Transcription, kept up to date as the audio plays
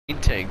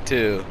tank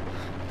too.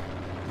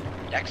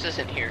 Dex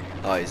isn't here.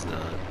 Oh, he's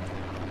not.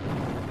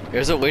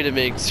 There's a way to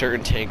make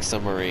certain tanks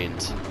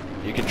submarines.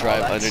 You can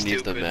drive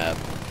underneath the map.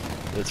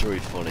 That's really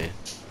funny.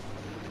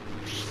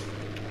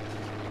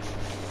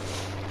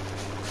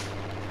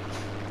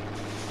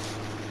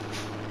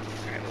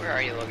 Alright, where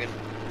are you, Logan?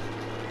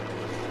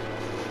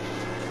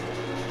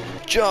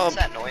 Jump!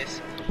 What's that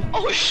noise?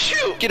 Oh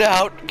shoot! Get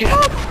out! Get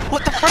out!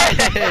 What the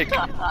frick?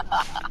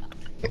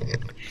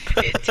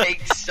 It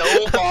takes so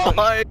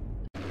long.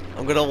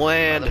 I'm gonna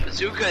land. The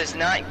bazooka is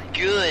not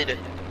good.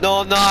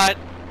 No, I'm not.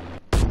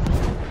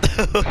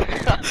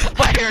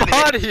 My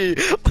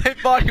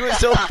body went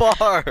so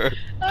far.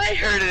 I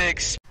heard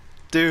it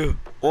 2,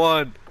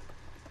 1.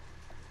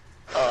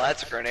 Oh,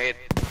 that's a grenade.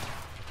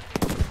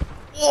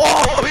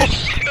 Whoa!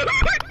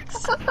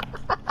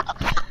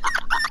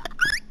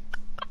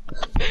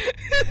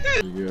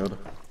 Good.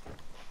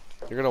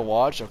 You're gonna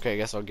watch? Okay, I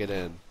guess I'll get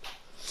in.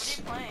 What are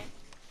you playing?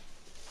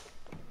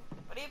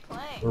 What are you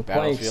playing? We're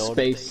playing Battlefield.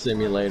 Space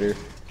Simulator.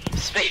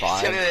 Space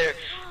 5. Simulator.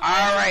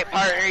 Alright,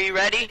 partner, are you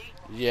ready?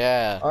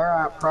 Yeah.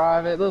 Alright,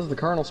 Private, this is the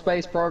Colonel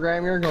Space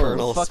Program. You're going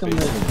Colonel to fuck 'em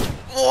Space. in.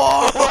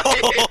 Whoa!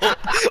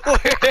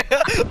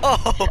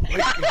 Oh my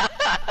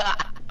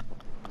God.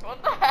 What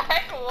the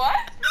heck?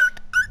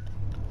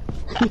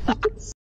 What?